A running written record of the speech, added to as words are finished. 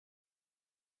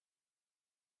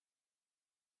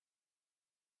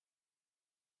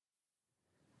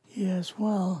Yes,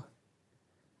 well,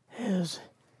 as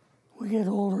we get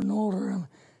older and older, I'm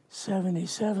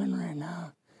 77 right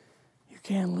now. You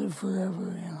can't live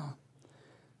forever, you know.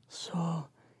 So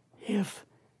if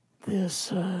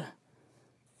this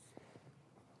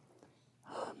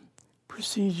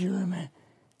procedure I'm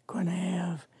going to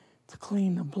have to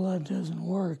clean the blood doesn't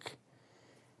work,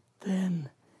 then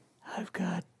I've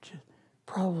got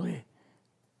probably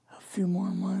a few more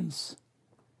months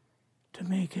to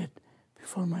make it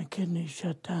before my kidneys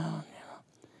shut down, you know.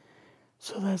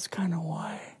 So that's kind of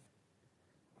why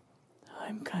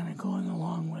I'm kind of going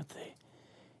along with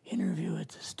the interview at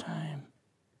this time.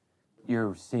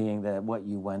 You're seeing that what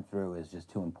you went through is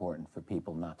just too important for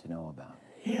people not to know about.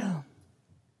 Yeah.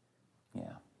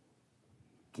 Yeah.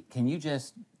 Can you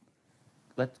just,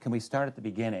 can we start at the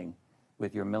beginning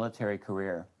with your military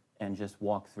career and just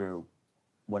walk through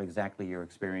what exactly your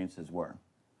experiences were?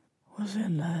 I was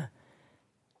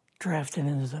drafted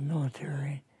into the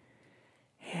military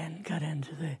and got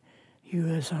into the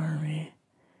U.S. Army.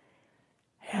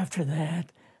 After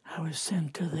that, I was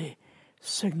sent to the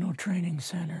Signal Training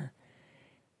Center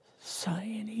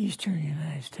in eastern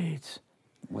United States.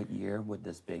 What year would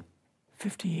this be?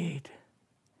 58.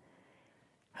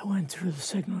 I went through the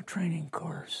Signal Training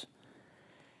course.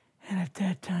 And at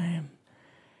that time,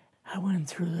 I went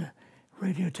through the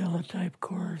radio teletype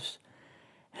course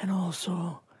and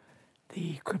also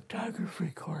the cryptography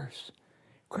course,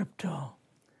 crypto.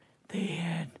 They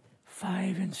had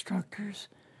 5 instructors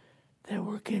that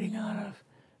were getting out of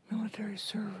military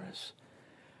service.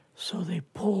 So they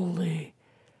pulled the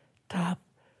top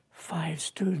 5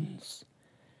 students,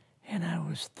 and I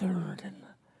was 3rd in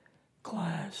the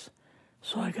class.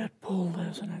 So I got pulled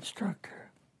as an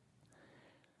instructor.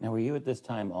 Now, were you at this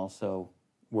time also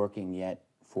working yet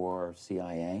for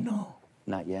CIA? No.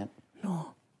 Not yet?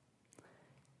 No.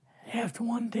 After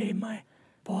one day, my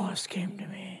boss came to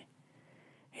me,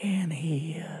 and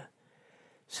he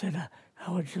said,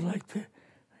 how would you like to,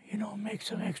 make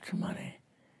some extra money?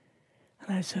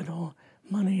 And I said, oh,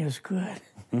 money is good.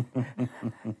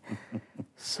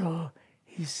 So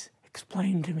he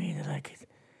explained to me that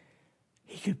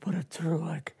he could put it through,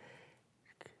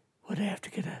 would have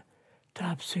to get a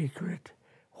top secret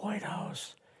White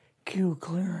House Q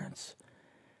clearance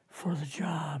for the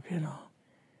job,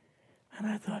 And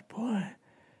I thought, boy,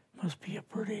 must be a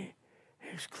pretty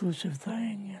exclusive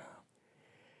thing,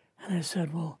 And I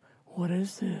said, well, what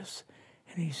is this?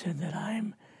 And he said that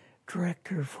I'm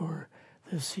director for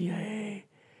the CIA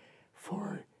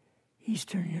for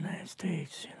Eastern United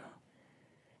States,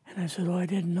 And I said, oh, I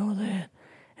didn't know that.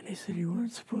 And he said, you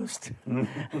weren't supposed to.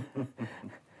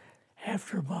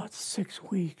 After about 6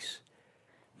 weeks,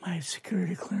 my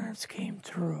security clearance came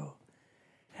through,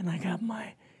 and I got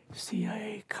my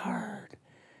CIA card.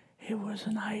 It was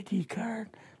an ID card,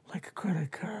 like a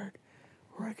credit card,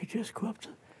 where I could just go up to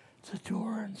the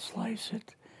door and slice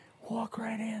it, walk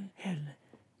right in. And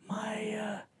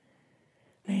my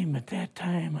name at that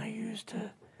time, I used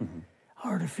a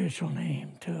artificial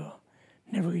name too.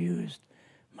 Never used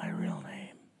my real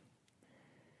name.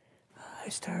 I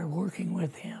started working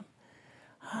with him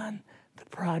on the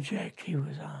project he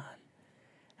was on,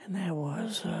 and that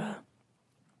was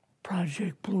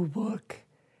Project Blue Book,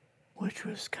 which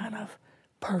was kind of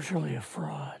partially a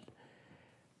fraud.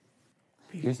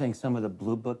 You're saying some of the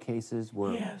Blue Book cases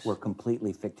were, Yes. were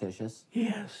completely fictitious?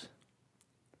 Yes.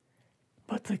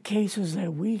 But the cases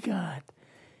that we got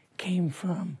came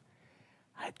from,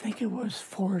 I think it was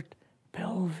Fort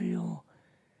Belvoir,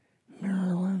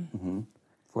 Maryland.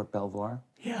 Fort Belvoir?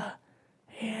 Yeah.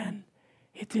 And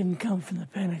it didn't come from the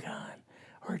Pentagon,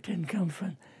 or it didn't come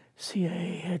from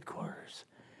CIA headquarters.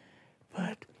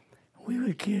 But we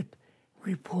would get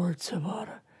reports about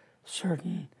a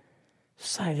certain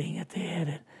sighting that they had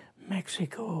in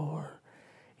Mexico or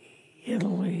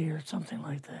Italy or something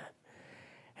like that.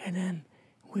 And then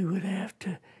we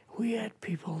had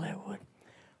people that would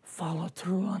follow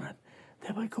through on it,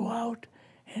 that would go out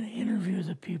and interview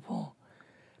the people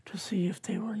to see if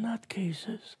they were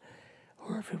nutcases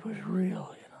or if it was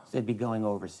real, So they'd be going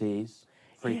overseas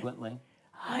frequently?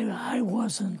 Yeah, I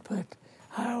wasn't, but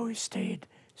I always stayed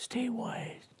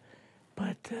statewide.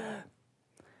 But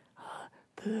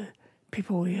the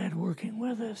people we had working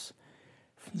with us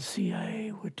from the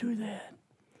CIA would do that.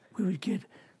 We would get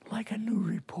like a new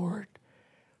report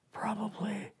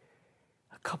probably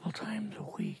a couple times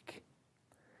a week.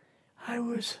 I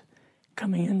was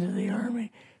coming into the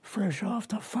Army fresh off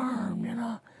the farm,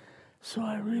 so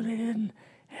I really didn't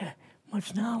have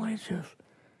much knowledge of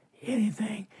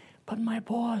anything, but my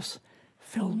boss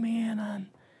filled me in on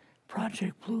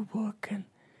Project Blue Book and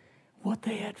what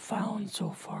they had found so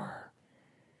far.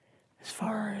 as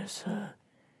far as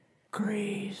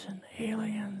Greys and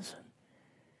aliens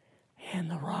and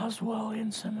the Roswell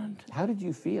incident. How did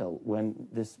you feel when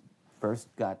this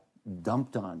first got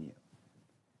dumped on you?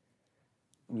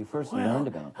 When you first learned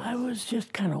about this? I was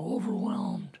just kind of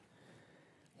overwhelmed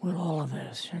with all of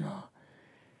this, you know.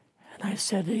 And I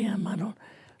said to him, I don't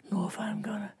know if I'm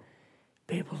going to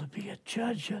be able to be a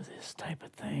judge of this type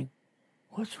of thing.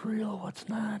 What's real, what's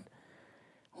not,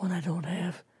 when I don't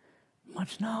have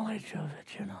much knowledge of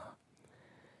it, you know.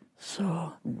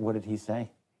 So... What did he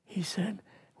say? He said,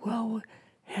 well, we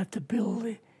have to build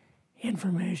the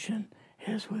information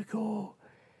as we go,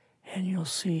 and you'll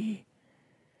see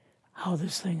how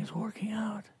this thing is working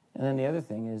out. And then the other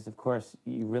thing is, of course,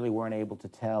 you really weren't able to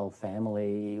tell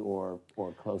family or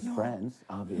close friends,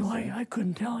 obviously. No, I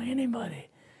couldn't tell anybody.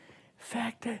 In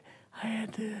fact, I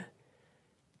had to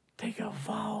take a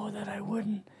vow that I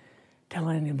wouldn't tell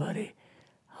anybody.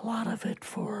 A lot of it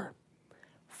for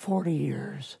 40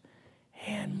 years,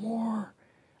 and more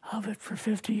of it for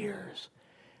 50 years,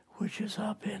 which is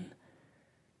up in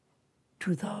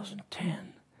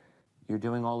 2010. You're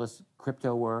doing all this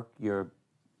crypto work. You're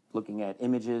looking at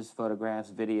images, photographs,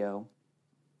 video.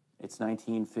 It's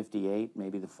 1958,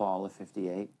 maybe the fall of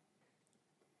 58.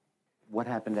 What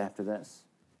happened after this?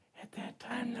 At that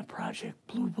time, the Project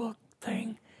Blue Book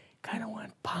thing kind of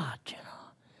went pot, you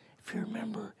know. If you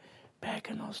remember, back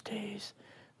in those days,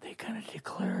 they kind of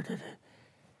declared it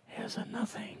as a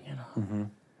nothing, you know. Mm-hmm.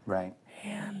 Right.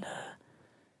 And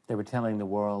they were telling the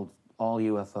world all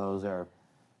UFOs are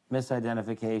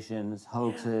misidentifications,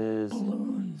 hoaxes,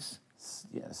 balloons,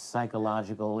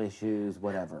 psychological issues,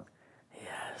 whatever.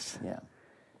 Yes. Yeah.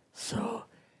 So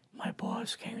my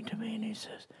boss came to me and he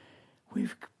says,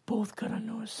 we've both got a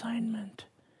new assignment.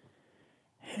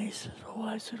 And he says, oh,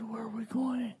 I said, where are we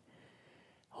going?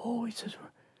 Oh, he says, we're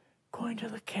going to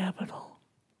the Capitol.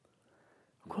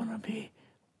 We're going to be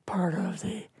part of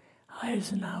the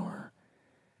Eisenhower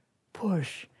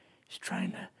push. He's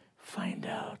trying to find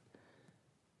out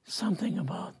something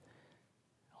about,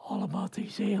 all about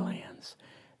these aliens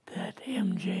that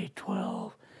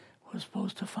MJ-12 was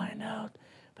supposed to find out,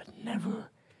 but never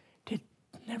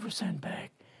sent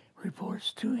back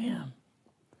reports to him.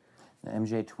 The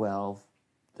MJ-12,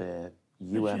 the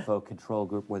UFO control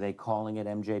group, were they calling it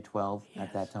MJ-12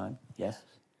 at that time? Yes.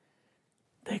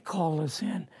 They called us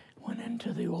in, went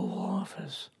into the Oval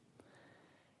Office,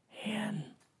 and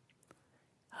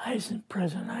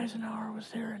President Eisenhower was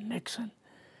there and Nixon,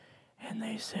 and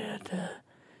they said,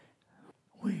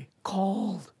 we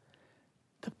called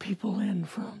the people in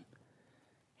from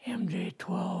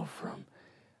MJ-12 from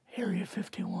Area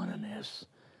 51 and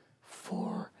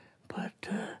S4, but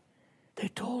they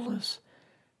told us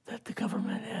that the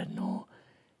government had no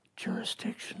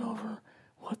jurisdiction over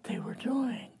what they were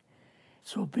doing.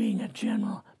 So being a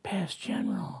general, past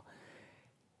general,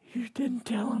 you didn't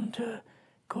tell them to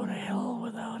go to hell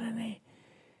without any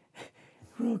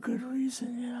real good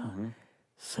reason, you know. Mm-hmm.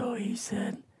 So he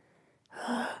said,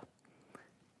 I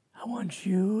want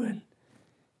you and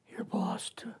your boss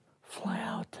to fly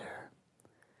out there.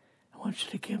 I want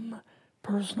you to give them a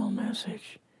personal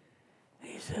message. And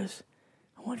he says,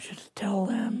 I want you to tell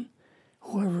them,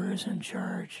 whoever is in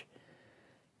charge,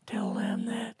 tell them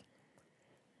that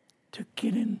to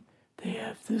get in, they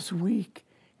have this week,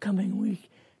 coming week,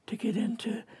 to get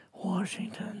into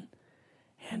Washington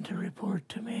and to report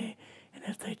to me. And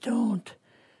if they don't,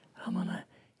 I'm going to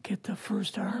get the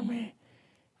First Army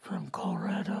from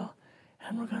Colorado,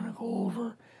 and we're going to go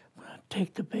over, we're going to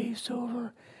take the base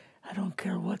over. I don't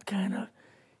care what kind of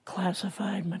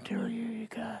classified material you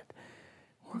got.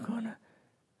 We're going to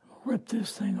rip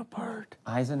this thing apart.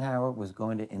 Eisenhower was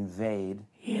going to invade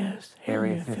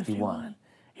Area 51.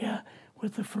 Yeah,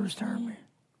 with the First Army.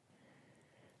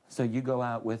 So you go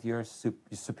out with your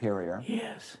superior.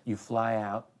 Yes. You fly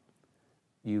out.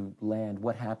 You land.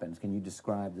 What happens? Can you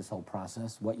describe this whole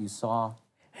process, what you saw?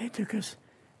 It took us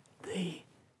the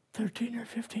 13 or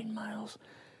 15 miles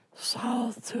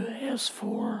south to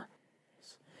S4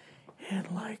 and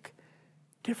like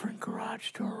different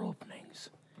garage door openings.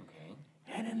 Okay.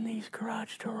 And in these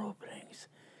garage door openings,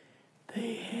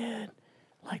 they had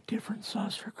like different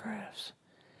saucer crafts.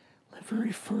 The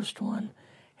very first one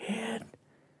had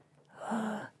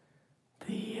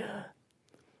the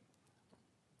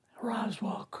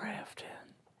Roswell craft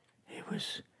in. It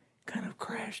was kind of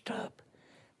crashed up,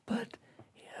 but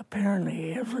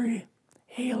apparently every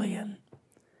alien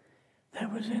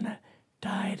that was in it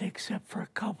died except for a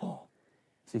couple.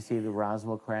 So you see the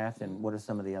Roswell craft, and what are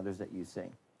some of the others that you see?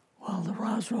 Well, the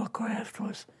Roswell craft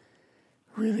was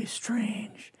really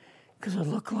strange because it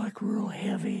looked like real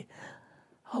heavy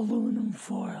aluminum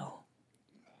foil.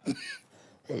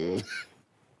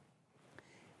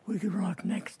 We could rock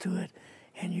next to it,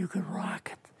 and you could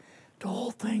rock it. The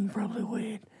whole thing probably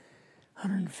weighed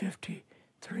 150,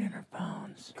 300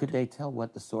 pounds. Could they tell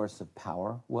what the source of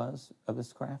power was of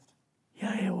this craft?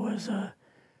 Yeah, it was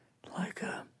like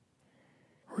a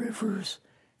reverse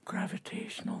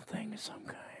gravitational thing of some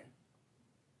kind.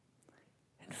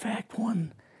 In fact,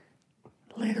 one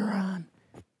later on,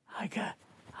 I got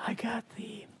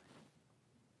the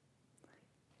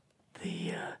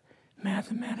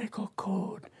mathematical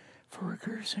code for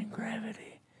reversing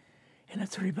gravity in a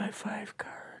 3x5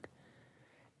 card.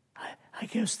 I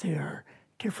guess there are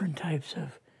different types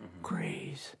of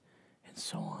grays and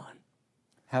so on.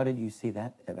 How did you see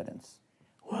that evidence?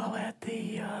 Well, at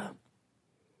the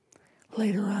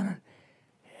later on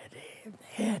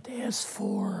at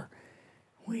S4,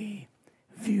 we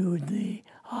viewed the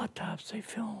autopsy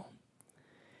film,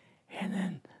 and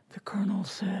then the colonel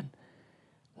said,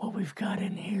 "What we've got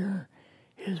in here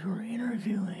is we're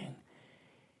interviewing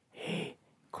a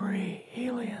gray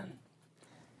alien."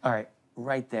 All right,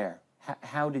 right there.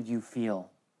 How did you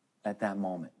feel at that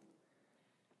moment?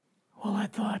 Well, I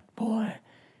thought, boy,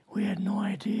 we had no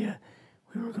idea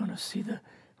we were going to see the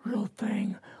real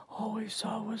thing. All we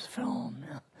saw was film.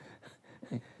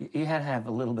 You had to have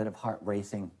a little bit of heart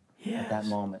racing at that Yes.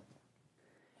 moment.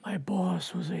 My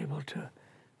boss was able to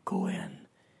go in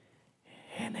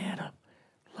and had a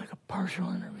partial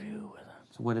interview with him.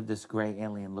 So what did this gray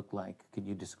alien look like? Could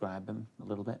you describe him a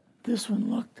little bit? This one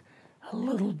looked a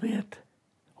little bit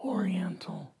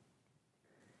oriental.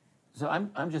 So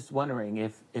I'm just wondering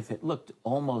if it looked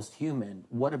almost human,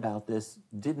 what about this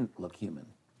didn't look human?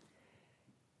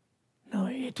 No,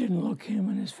 it didn't look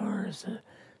human as far as the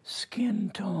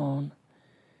skin tone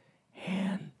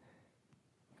and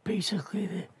basically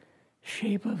the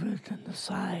shape of it and the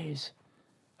size.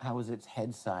 How was its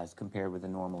head size compared with a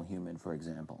normal human, for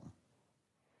example?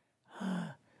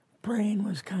 Brain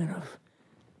was kind of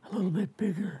a little bit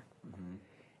bigger.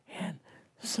 And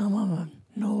some of the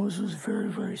nose was very,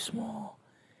 very small.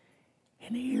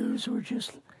 And the ears were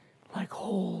just like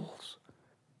holes.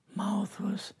 Mouth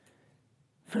was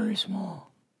very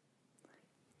small.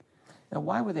 Now,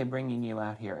 why were they bringing you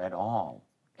out here at all,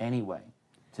 anyway,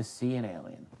 to see an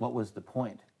alien? What was the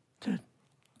point? To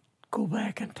go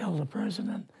back and tell the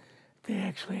president they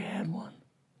actually had one.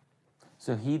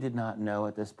 So he did not know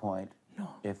at this point No,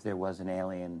 if there was an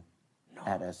alien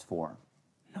at S4.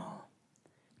 no.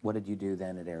 What did you do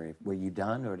then at Area? Were you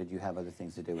done, or did you have other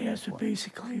things to do at Yes, S4? but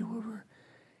basically we were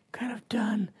kind of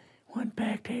done. Went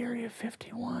back to Area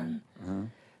 51.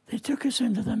 They took us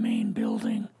into the main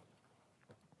building,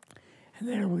 and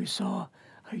there we saw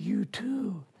a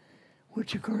U-2,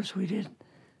 which of course we didn't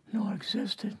know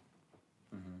existed.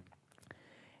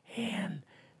 And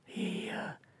a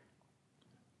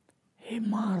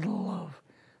model of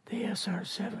the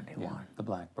SR-71. Yeah, the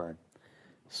Blackbird.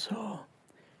 So,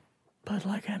 but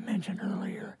like I mentioned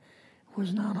earlier, it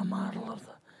was not a model of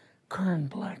the current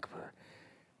Blackbird,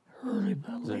 It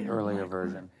was an earlier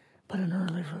version. but an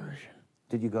early version.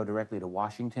 Did you go directly to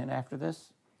Washington after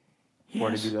this? Yes.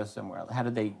 Or did you go somewhere else? How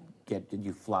did they get, did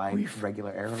you fly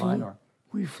regular airline or?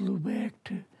 We flew back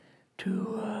to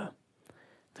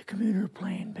the commuter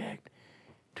plane back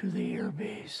to the air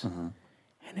base, and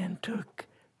then took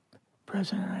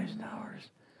President Eisenhower's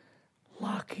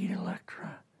Lockheed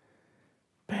Electra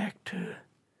back to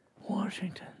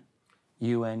Washington.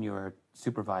 You and your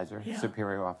supervisor, Yeah.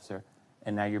 superior officer,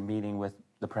 and now you're meeting with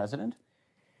the president?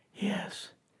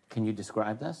 Yes. Can you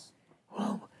describe this?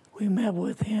 Well, we met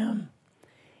with him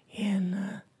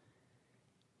in,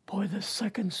 the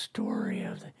second story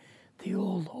of the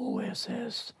old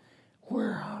OSS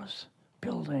warehouse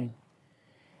building.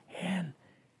 And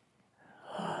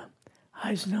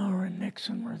Eisenhower and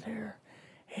Nixon were there,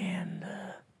 and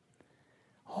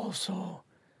also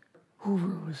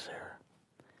Hoover was there.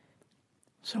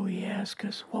 So he asked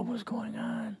us what was going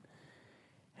on,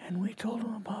 and we told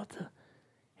him about the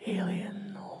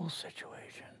alien, the whole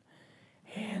situation,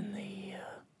 and the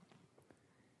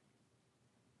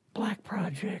black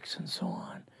projects and so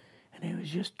on. And he was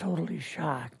just totally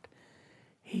shocked.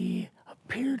 He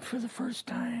appeared for the first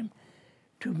time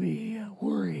to be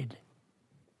worried.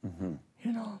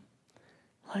 You know,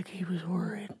 like he was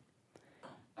worried.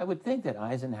 I would think that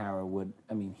Eisenhower would,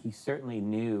 I mean, he certainly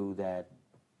knew that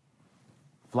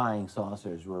flying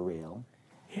saucers were real.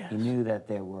 Yes. He knew that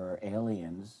there were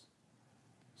aliens.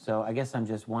 So I guess I'm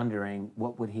just wondering,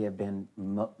 what would he have been,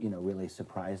 really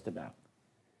surprised about?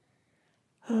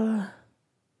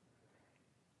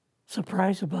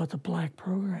 Surprised about the black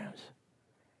programs.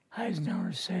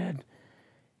 Eisenhower said,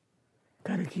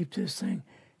 got to keep this thing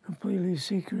completely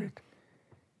secret.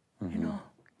 You know,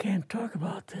 can't talk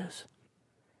about this.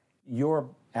 Your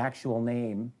actual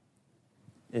name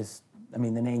is, I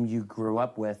mean, the name you grew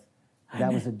up with,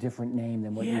 that was a different name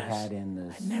than what you had in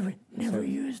the... I never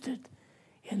used it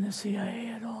in the CIA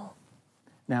at all.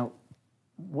 Now,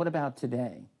 what about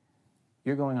today?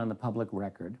 You're going on the public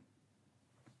record,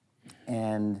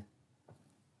 and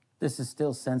this is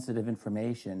still sensitive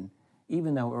information,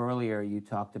 even though earlier you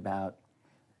talked about,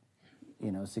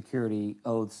 you know, security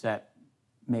oaths that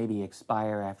maybe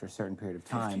expire after a certain period of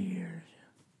time. 50 years.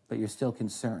 But you're still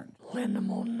concerned. Linda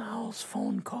Moldenhauer's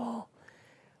phone call,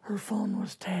 her phone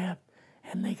was tapped,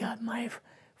 and they got my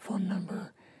phone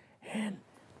number, and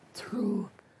through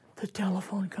the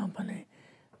telephone company,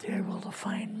 they were able to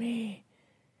find me,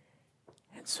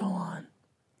 and so on.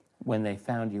 When they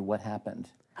found you, what happened?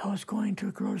 I was going to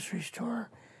a grocery store.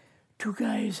 Two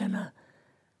guys in a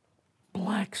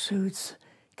black suits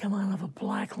come out of a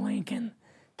black Lincoln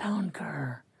town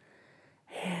car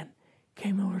and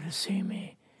came over to see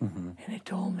me. And they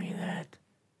told me that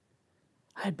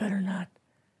I'd better not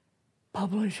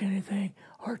publish anything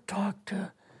or talk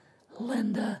to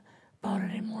Linda about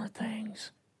any more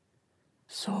things.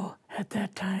 So at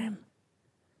that time,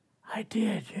 I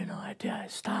did, you know, I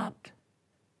stopped.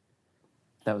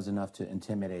 That was enough to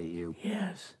intimidate you.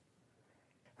 Yes.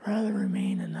 Rather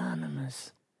remain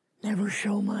anonymous. Never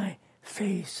show my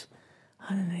face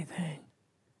on anything.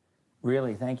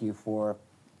 Really, thank you for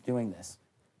doing this.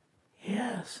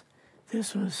 Yes,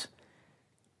 this was,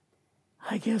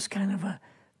 I guess, kind of a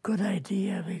good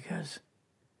idea because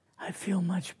I feel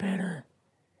much better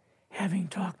having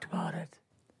talked about it.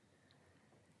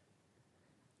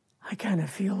 I kind of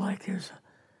feel like there's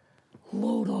a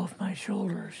load off my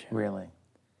shoulders. Really?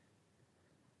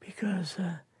 Because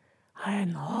I had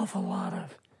an awful lot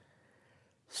of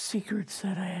secrets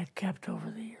that I had kept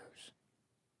over the years.